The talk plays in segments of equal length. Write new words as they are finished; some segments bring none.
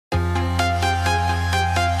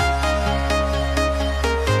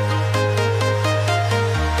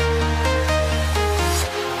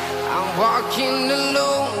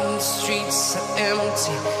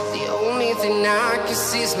thing I can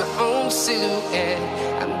see is my own silhouette.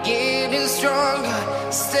 I'm getting stronger,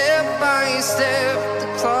 step by step. The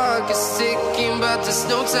clock is ticking, but there's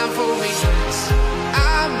no time for regrets.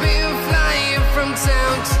 I've been flying from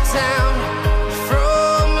town to town,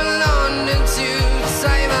 from London to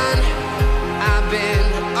Taiwan. I've been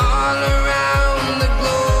all around the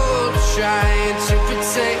globe, trying to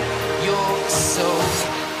protect your soul.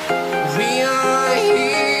 We are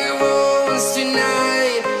heroes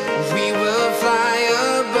tonight. We will fly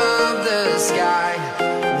above the sky.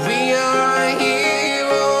 We are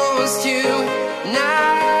heroes tonight.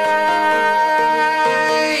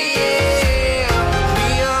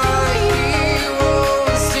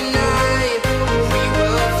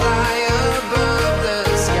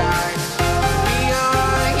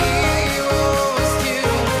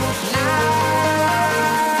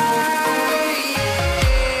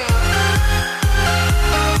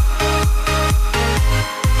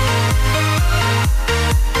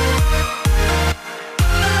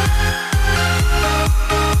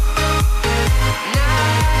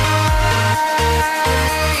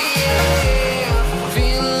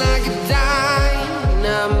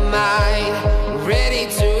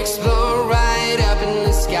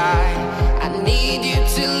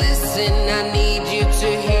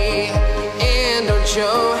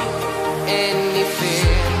 Show any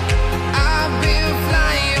fear. I've been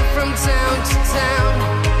flying from town to town,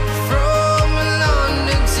 from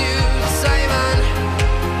London to Taiwan.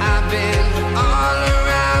 I've been all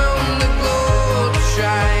around the globe,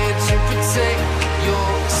 trying to protect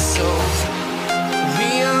your soul.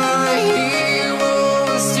 We are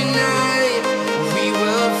heroes tonight. We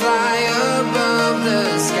will fly above the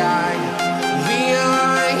sky. We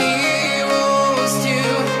are heroes tonight.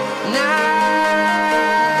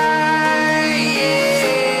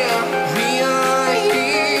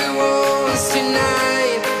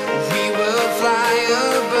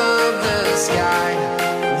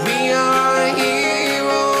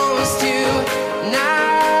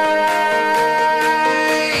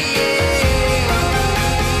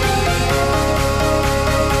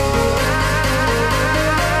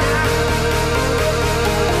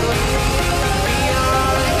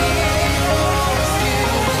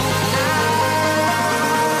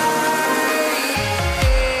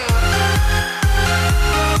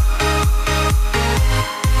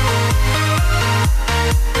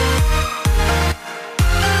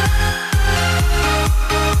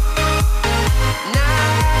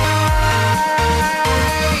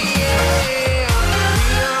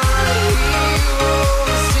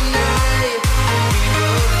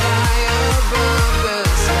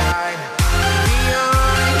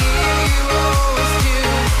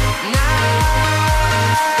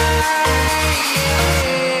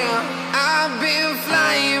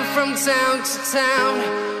 Town to town,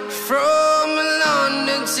 from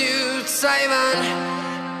London to Taiwan.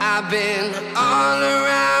 I've been all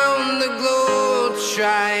around the globe,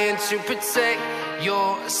 trying to protect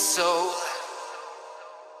your soul.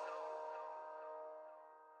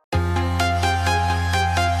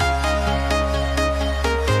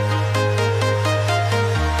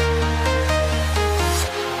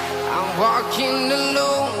 I'm walking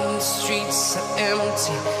alone, the streets are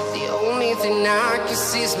empty. The only thing I can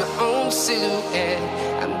see is my own silhouette.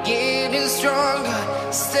 I'm getting stronger,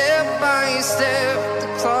 step by step. The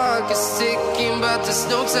clock is ticking, but there's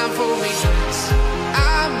no time for regrets.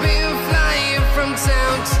 I've been flying from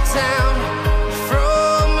town to town,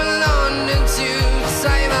 from London to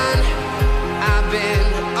Taiwan. I've been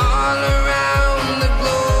all around the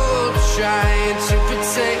globe, trying to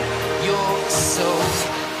protect your soul.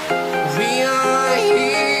 We are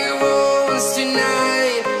heroes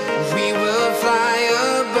tonight. We will fly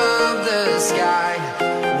above the sky.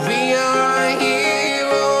 We are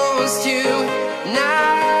heroes tonight.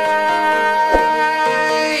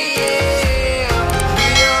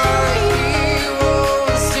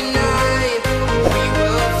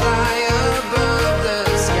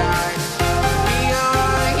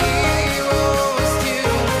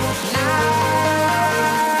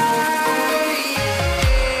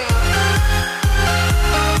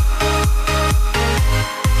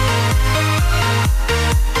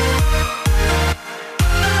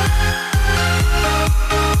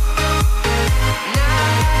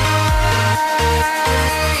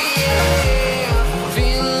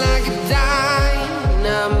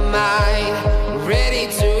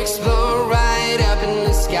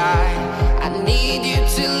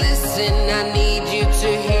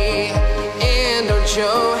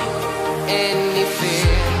 show any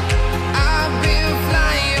fear. I've been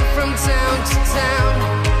flying from town to town,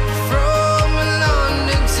 from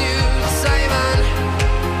London to Taiwan.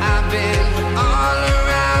 I've been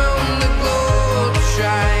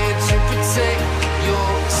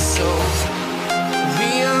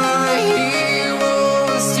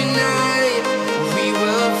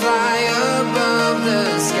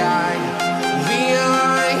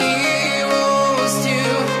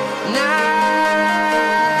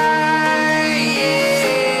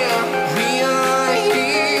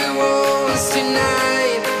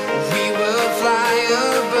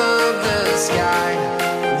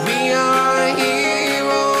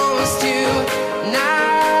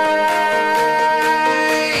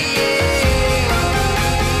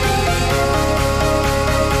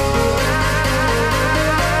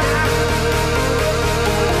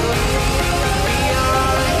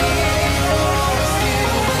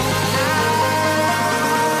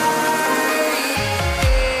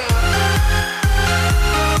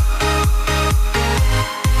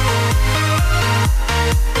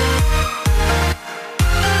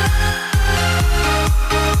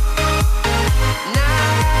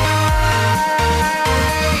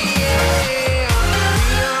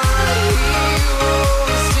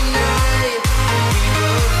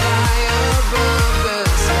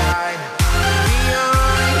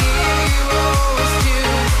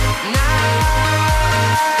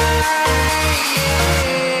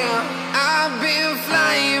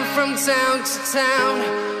town,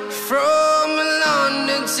 from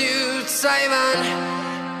London to Taiwan.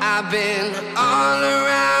 I've been all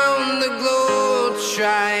around the globe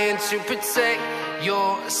trying to protect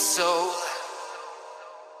your soul.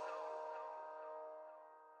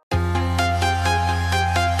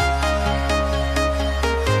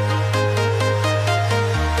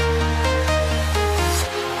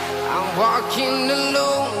 Walking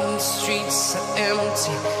alone, the streets are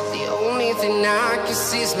empty. The only thing I can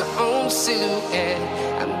see is my own silhouette.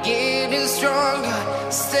 I'm getting stronger,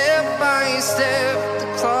 step by step. The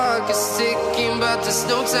clock is ticking, but there's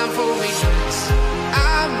no time for regrets.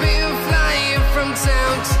 I've been flying from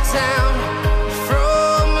town to town,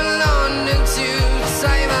 from London to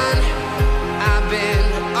Taiwan. I've been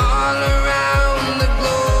all around the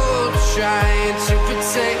globe trying to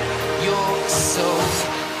protect your soul.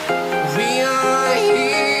 We are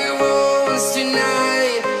heroes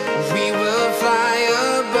tonight. We will fly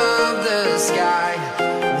above the sky.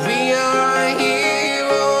 We are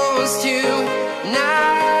heroes tonight.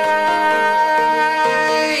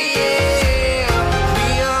 Yeah. We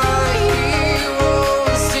are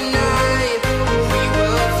heroes tonight. We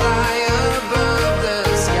will fly above the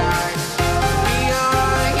sky. We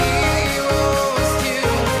are heroes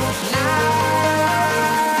tonight.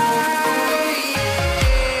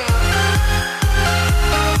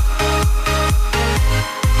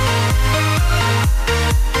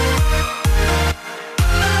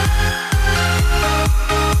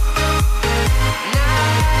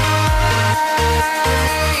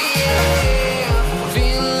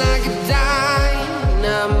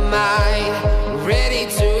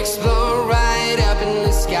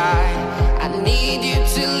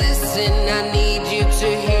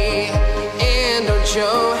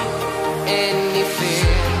 Show any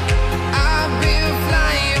fear. I've been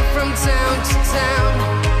flying from town to town,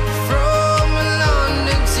 from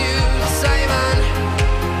London to Taiwan.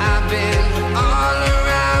 I've been all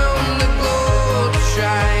around the globe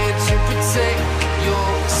trying to protect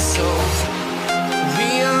your soul. We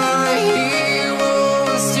are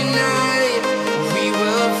heroes tonight. We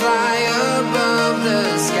will fly above the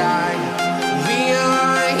sky. We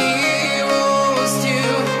are heroes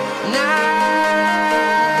tonight.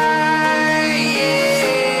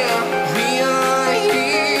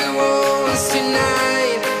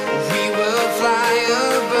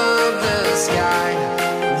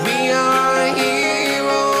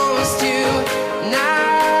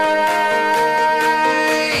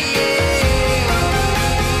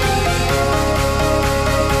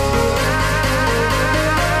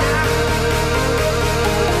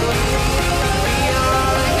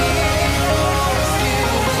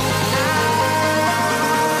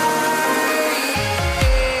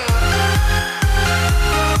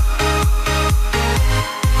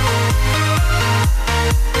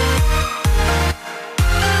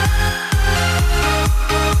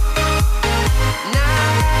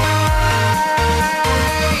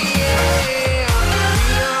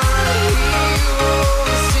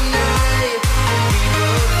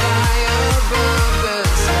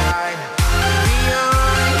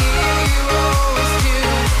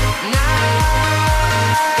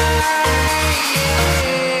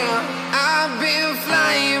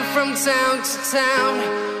 Town to town,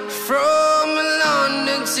 from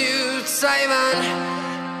London to Taiwan.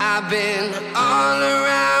 I've been all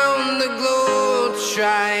around the globe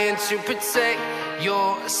trying to protect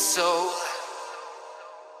your soul.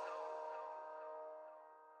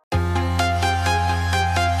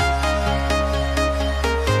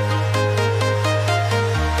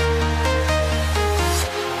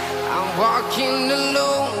 I'm walking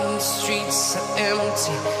alone, the streets are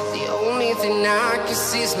empty. The only thing I can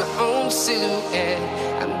see is my own silhouette.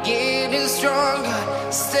 I'm getting stronger,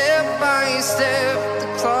 step by step. The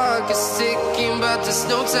clock is ticking, but there's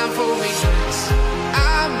no time for regrets.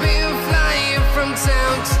 I've been flying from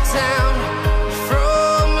town to town,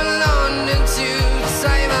 from London to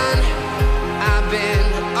Taiwan. I've been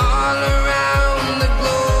all around the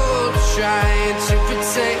globe trying to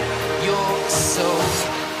protect your soul.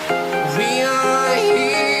 We are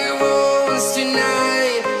heroes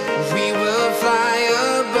tonight. We will fly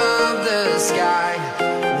above the sky.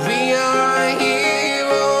 We are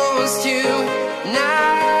heroes tonight.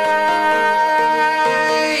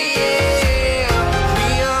 Yeah. We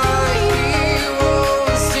are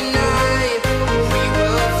heroes tonight.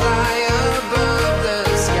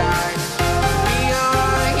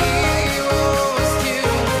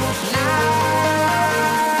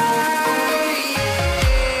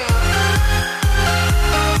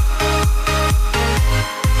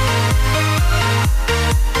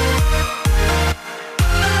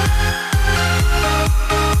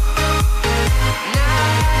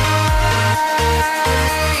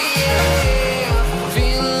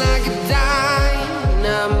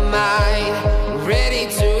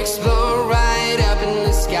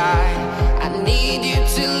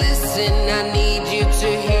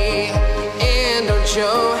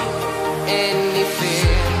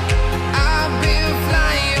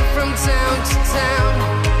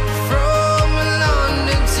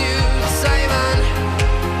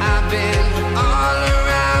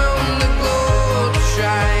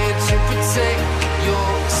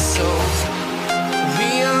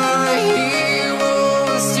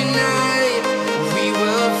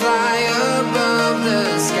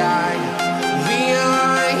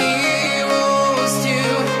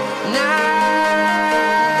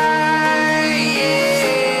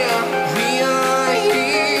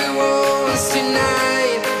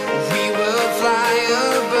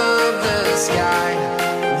 sky.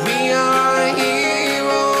 We are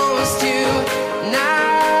heroes tonight.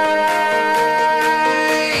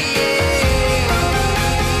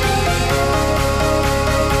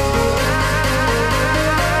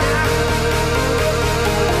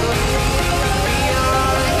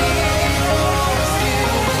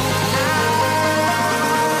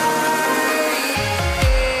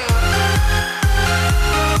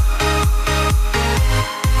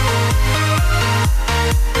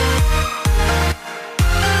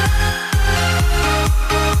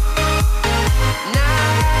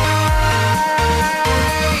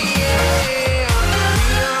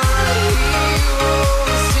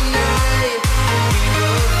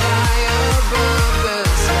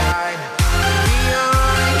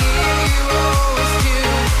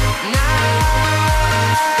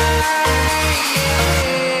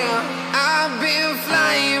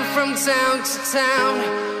 Town to town,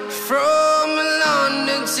 from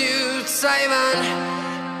London to Taiwan.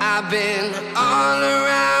 I've been all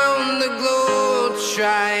around the globe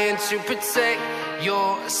trying to protect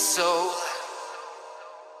your soul.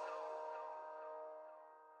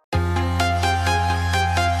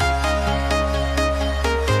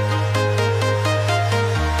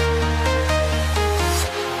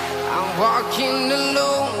 I'm walking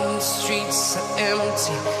alone, the streets are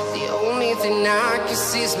empty. The only thing I can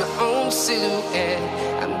see is my own silhouette.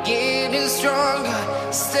 I'm getting stronger,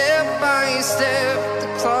 step by step. The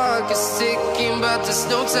clock is ticking, but there's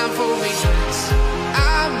no time for regrets.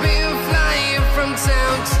 I've been flying from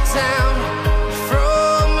town to town,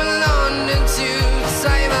 from London to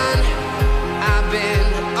Taiwan. I've been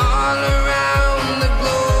all around the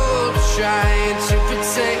globe trying to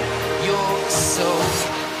protect your soul.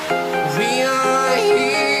 We are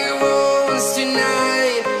heroes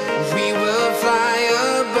tonight. We will fly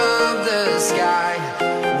above the sky.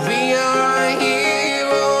 We are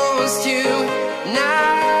heroes tonight.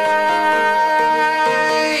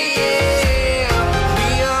 Yeah. We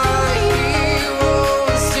are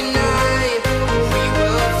heroes tonight. We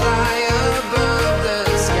will fly above the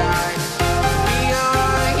sky. We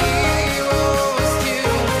are heroes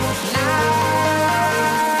tonight.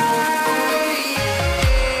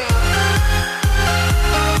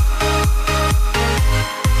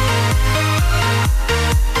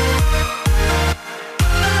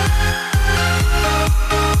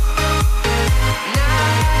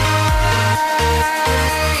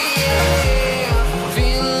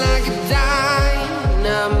 Feel like a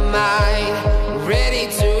dynamite, ready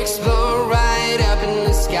to explode right up in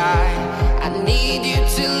the sky. I need you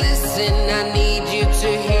to listen, I need you to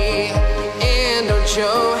hear, and don't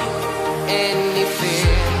show any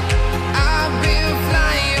fear. I've been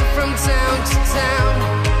flying from town to town,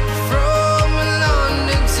 from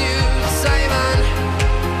London to Taiwan.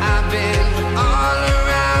 I've been all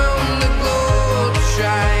around the globe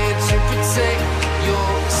trying to protect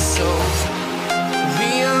your soul.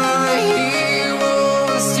 We are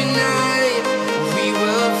heroes tonight. We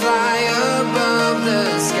will fly above the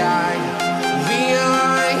sky. We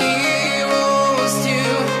are heroes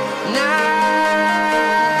tonight.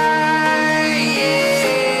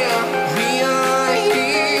 Yeah. We are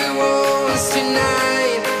heroes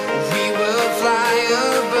tonight. We will fly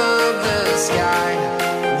above the sky.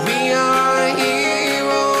 We are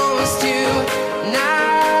heroes tonight.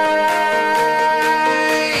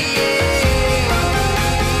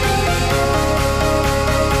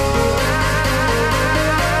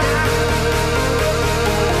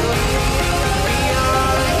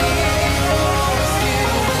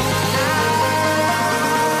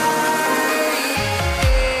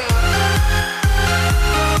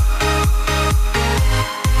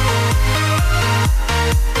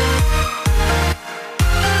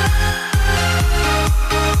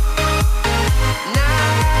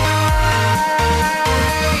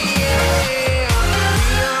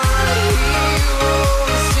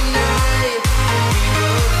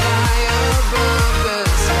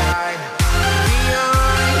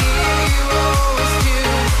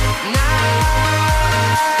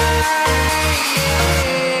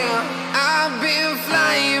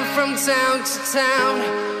 Town to town,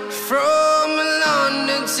 from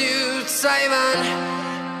London to Taiwan.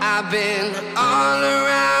 I've been all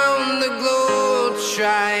around the globe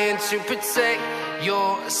trying to protect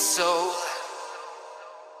your soul.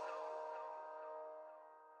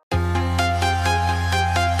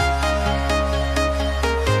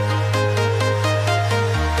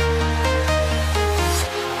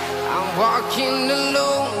 I'm walking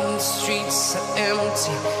alone, the streets are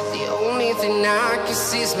empty. The only thing I can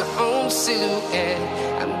see is my own silhouette.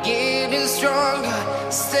 I'm getting stronger,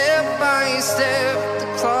 step by step. The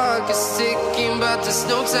clock is ticking, but but there's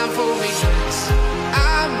no time for regrets.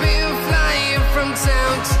 I've been flying from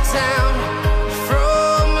town to town,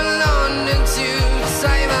 from London to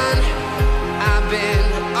Taiwan. I've been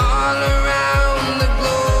all around the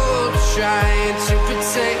globe trying to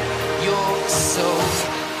protect your soul.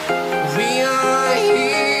 We are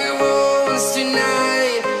heroes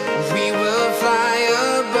tonight. We will fly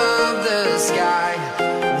above the sky.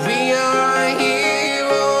 We are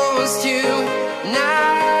heroes tonight.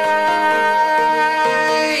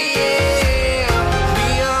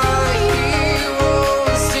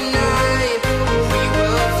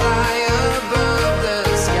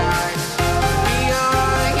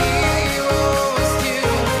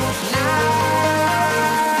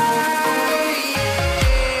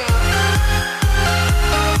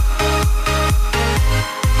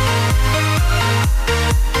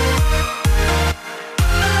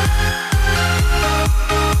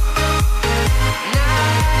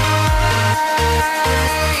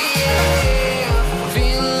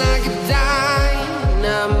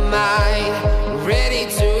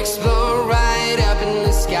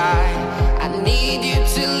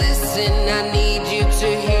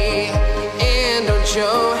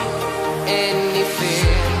 Show any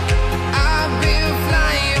fear. I've been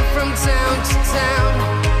flying from town to town,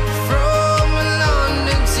 from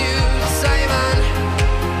London to Taiwan.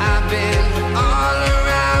 I've been all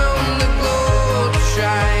around the globe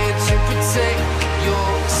trying to protect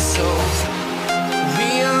your soul.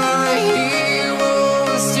 We are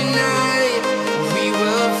heroes tonight. We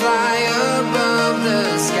will fly above the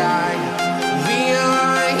sky. We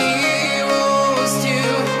are heroes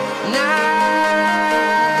tonight.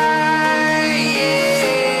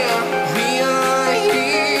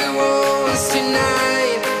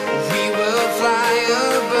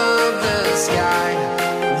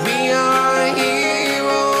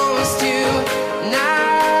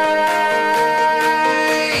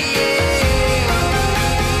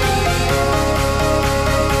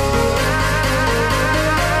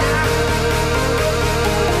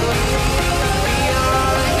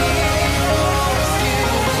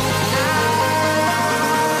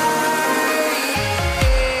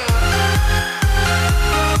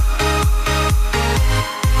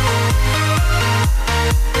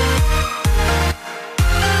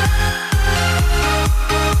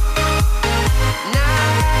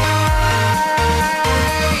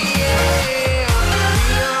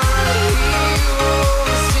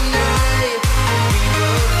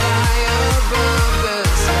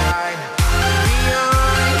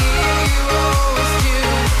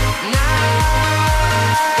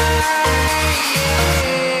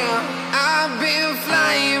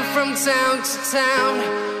 Town to town,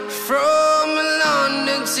 from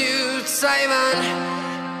London to Taiwan.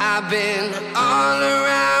 I've been all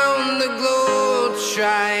around the globe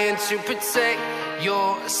trying to protect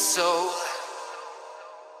your soul.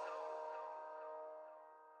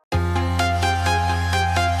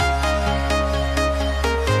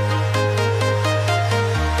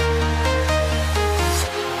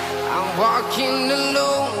 I'm walking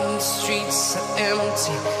alone, the streets are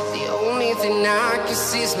empty. The only thing I can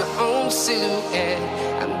see is my own silhouette.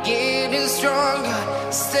 I'm getting stronger,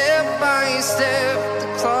 step by step. The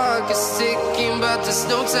clock is ticking, but there's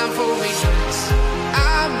no time for regrets.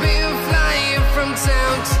 I've been flying from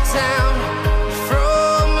town to town,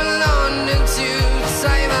 from London to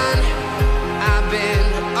Taiwan. I've been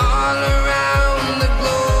all around the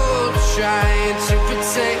globe trying to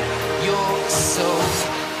protect your soul.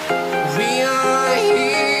 We are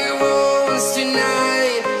heroes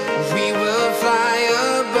tonight. We will fly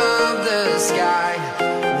above the sky.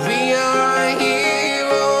 We are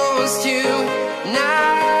heroes tonight.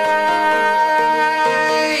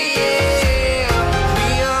 Yeah. We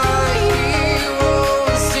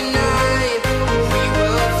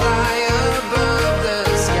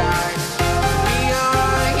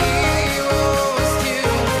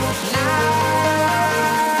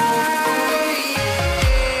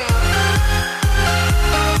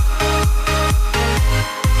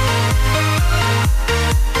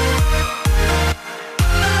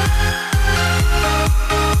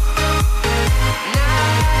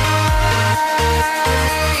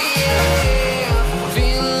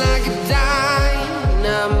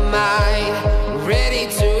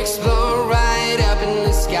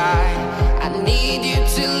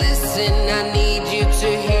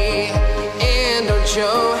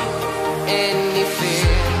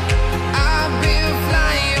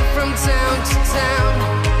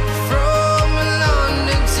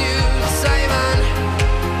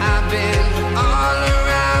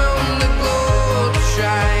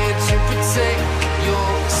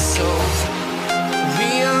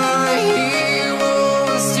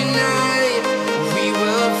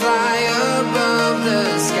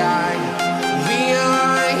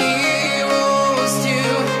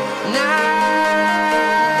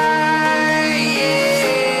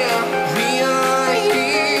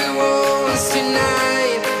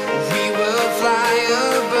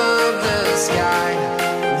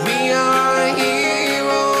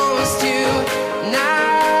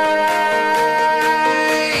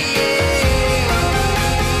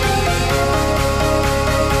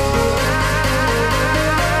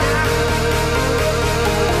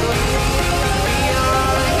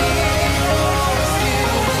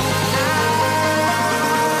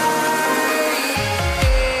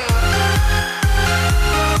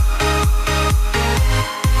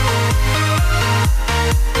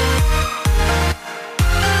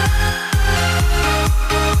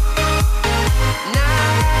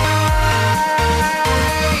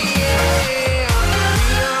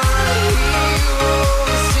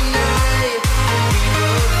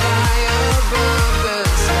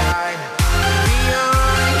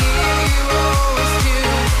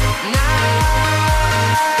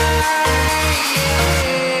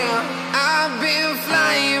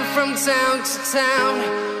from town to town,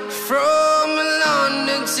 from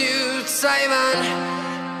London to Taiwan.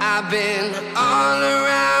 I've been all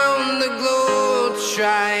around the globe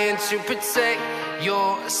trying to protect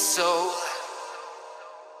your soul.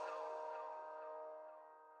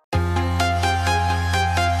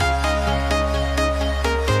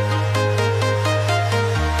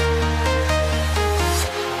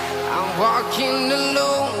 Walking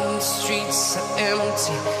alone, the streets are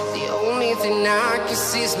empty. The only thing I can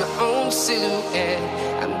see is my own silhouette.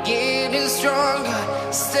 I'm getting stronger,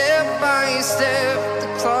 step by step. The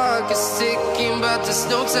clock is ticking, but there's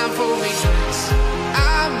no time for regrets.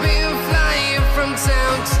 I've been flying from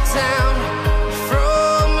town to town,